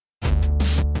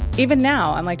Even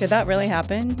now, I'm like, did that really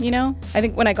happen? You know? I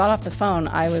think when I got off the phone,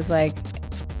 I was like,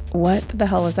 what the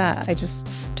hell was that? I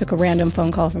just took a random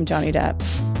phone call from Johnny Depp.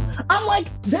 I'm like,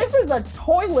 this is a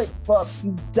toilet book,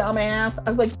 you dumbass. I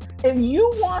was like, if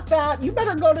you want that, you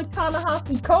better go to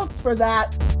Ta-Nehisi Coates for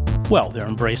that. Well, they're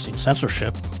embracing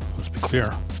censorship, let's be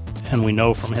clear. And we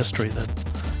know from history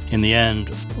that in the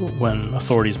end, when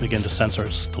authorities begin to censor,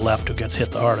 it's the left who gets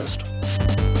hit the hardest.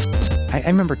 I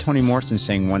remember Toni Morrison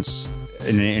saying once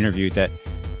in an interview that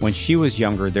when she was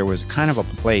younger, there was kind of a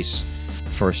place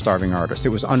for a starving artist. It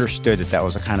was understood that that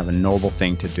was a kind of a noble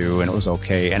thing to do and it was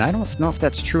okay. And I don't know if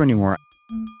that's true anymore.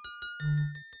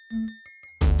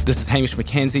 This is Hamish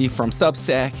McKenzie from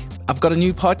Substack. I've got a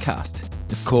new podcast.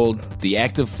 It's called The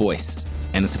Active Voice,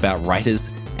 and it's about writers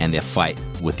and their fight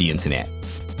with the internet.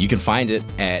 You can find it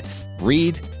at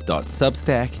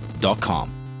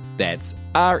read.substack.com. That's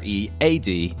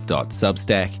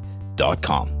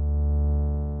read.substack.com.